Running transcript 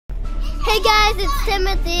Hey guys, it's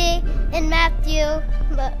Timothy and Matthew,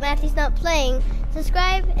 but Matthew's not playing.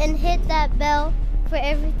 Subscribe and hit that bell for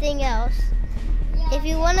everything else. If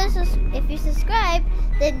you subscribe,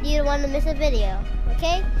 then you don't want to miss a video,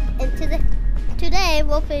 okay? And today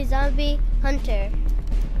we'll play Zombie Hunter.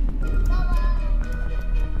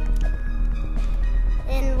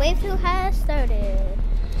 And Wave 2 has started.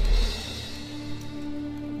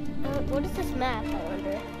 What is this map, I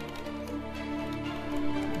wonder?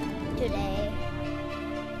 Today.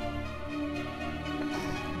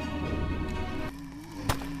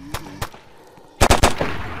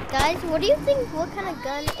 Guys, what do you think? What kind of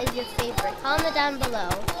gun is your favorite? Comment down below.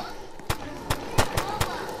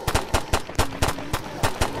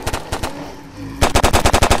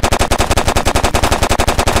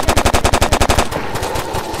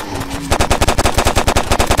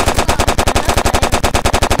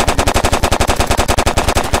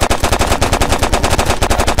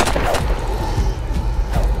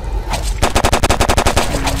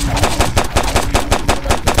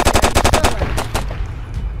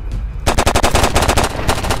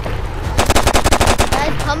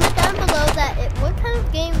 Comment down below what kind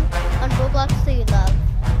of game on Roblox do you love?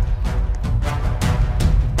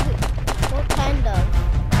 What kind of?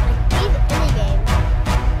 Like any game.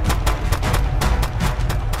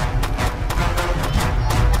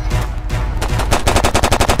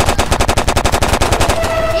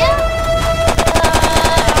 Yeah.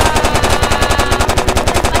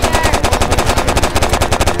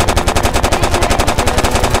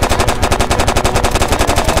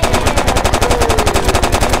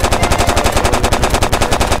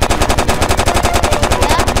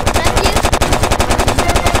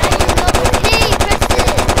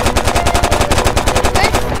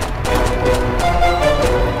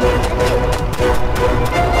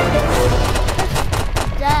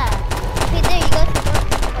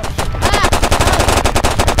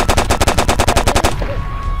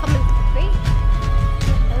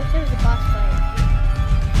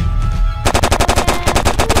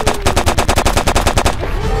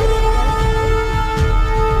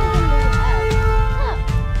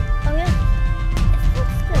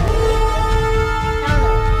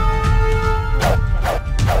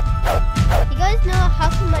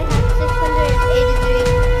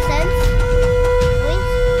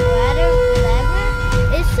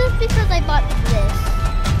 Because I bought this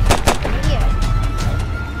right here,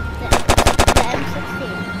 the M16.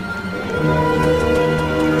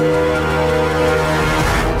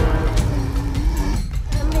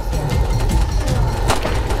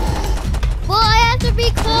 Well, I have to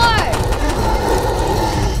record.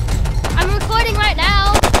 I'm recording right now.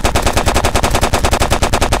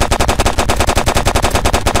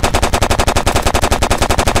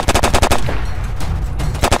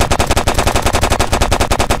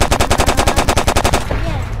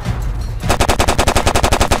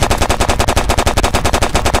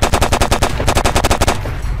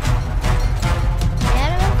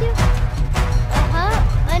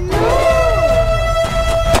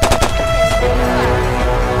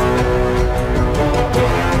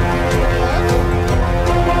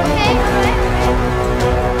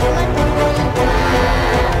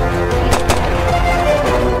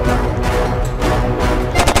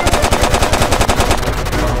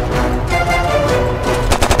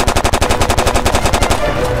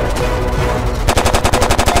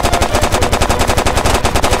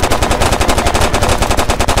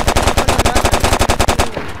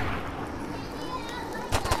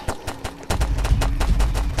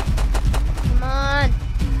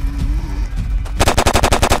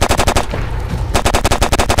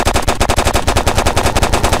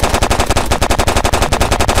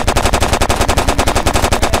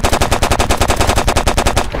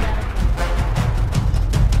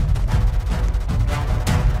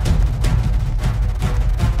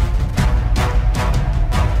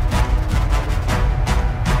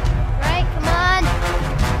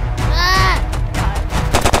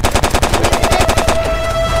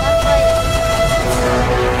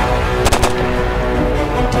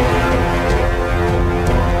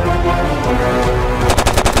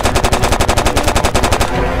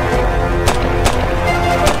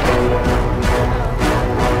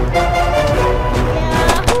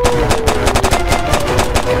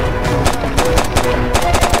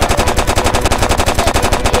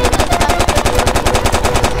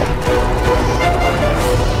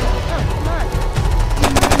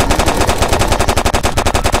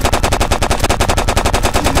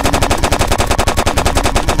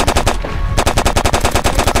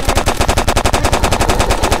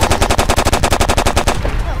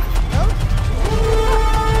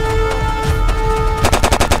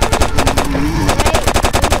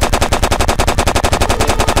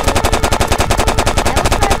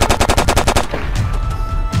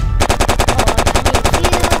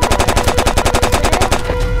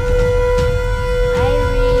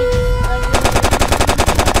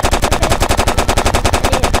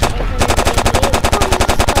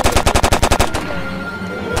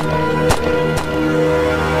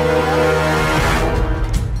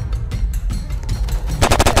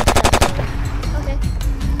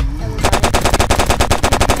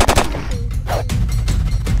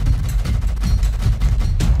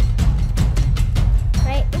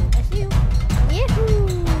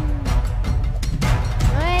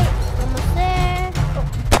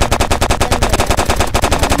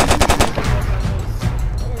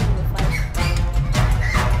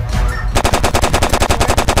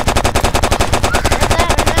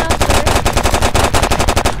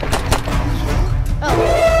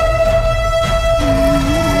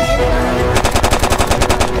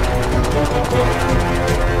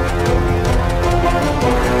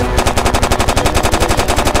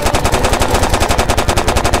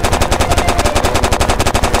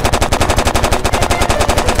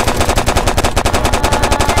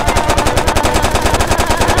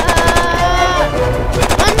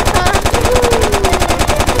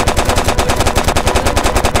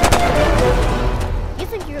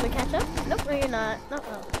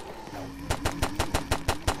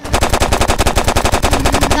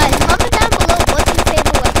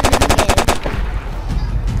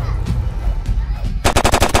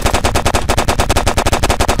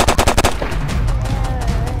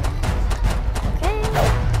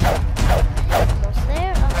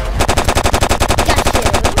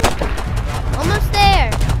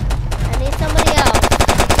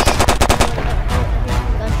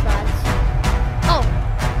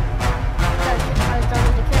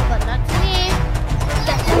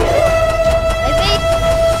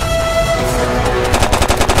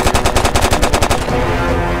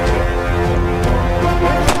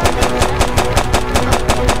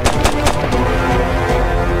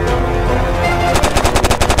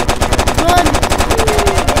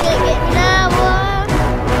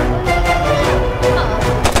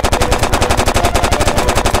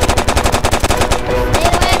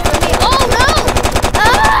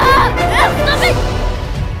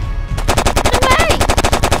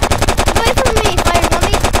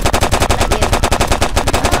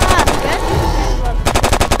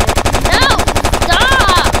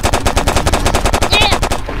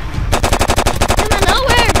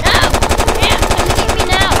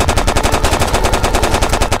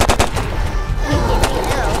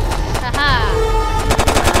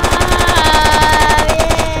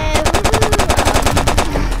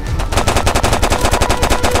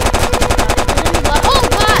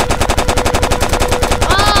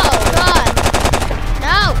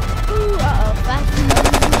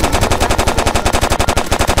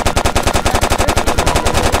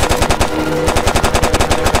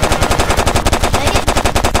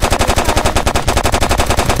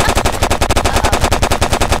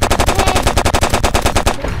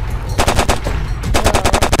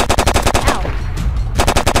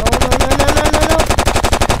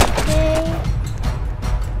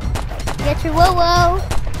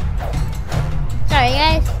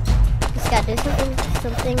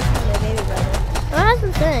 something to my baby brother. No, it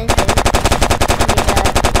hasn't said anything.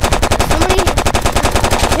 Somebody,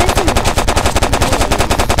 here's some noise.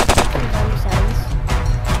 Some dumb sounds.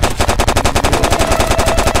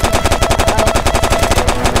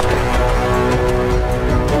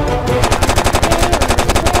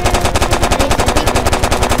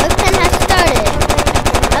 Book 10 has started.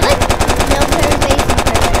 I like military base in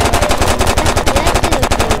person. It actually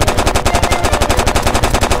looks really good.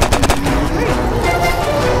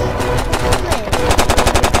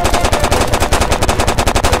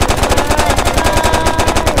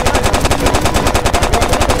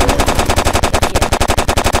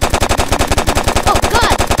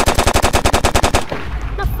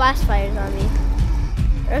 Flash fire zombie.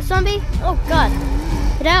 Earth zombie? Oh god.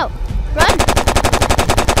 Get out. Run!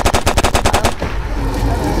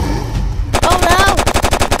 Oh no!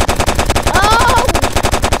 Oh!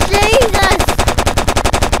 Jesus!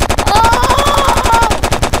 Oh!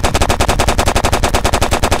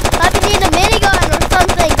 Thought we need a minigun or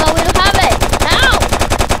something, but we don't have it. Ow!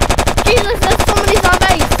 Jesus, there's so many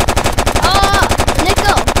zombies! Oh!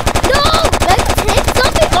 Nickel! No! That's a tank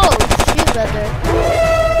zombie? Oh, shoot, brother.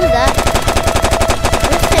 Who's that?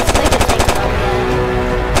 Where's Tank Mega Tank zombie at?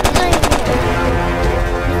 He's not even here.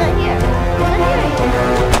 He's not here. He's not here anymore.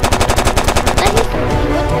 I thought he was right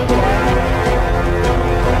here. Okay, guys.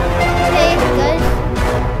 Okay.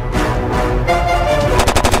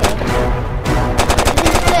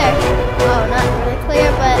 Everything's clear. Oh, not really clear,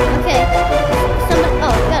 but okay. Somebody,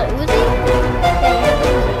 oh, we got a Uzi? Yeah, you have a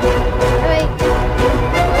Uzi. Alright.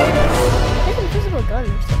 There's invisible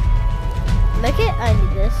guns. Make it? I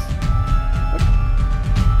need this.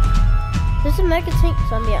 There's a mega tank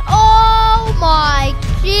zombie. Oh my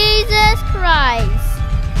Jesus Christ!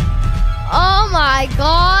 Oh my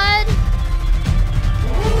God!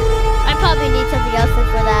 I probably need something else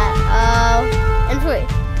for that. M3.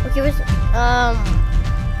 Okay, where's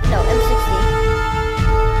no M60.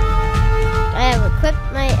 I have equipped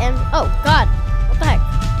my M. Oh God! What the heck?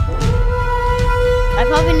 I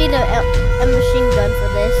probably need a machine gun for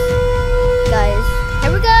this. Guys,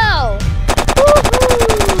 here we go! Woohoo!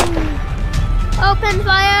 Open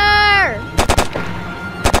fire!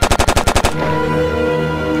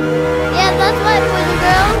 Yeah, that's right, boys and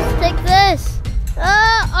girls. Take this.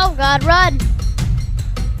 Oh God, run!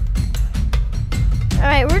 All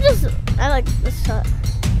right, I like this shot.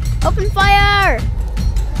 Open fire!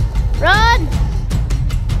 Run!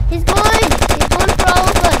 He's going!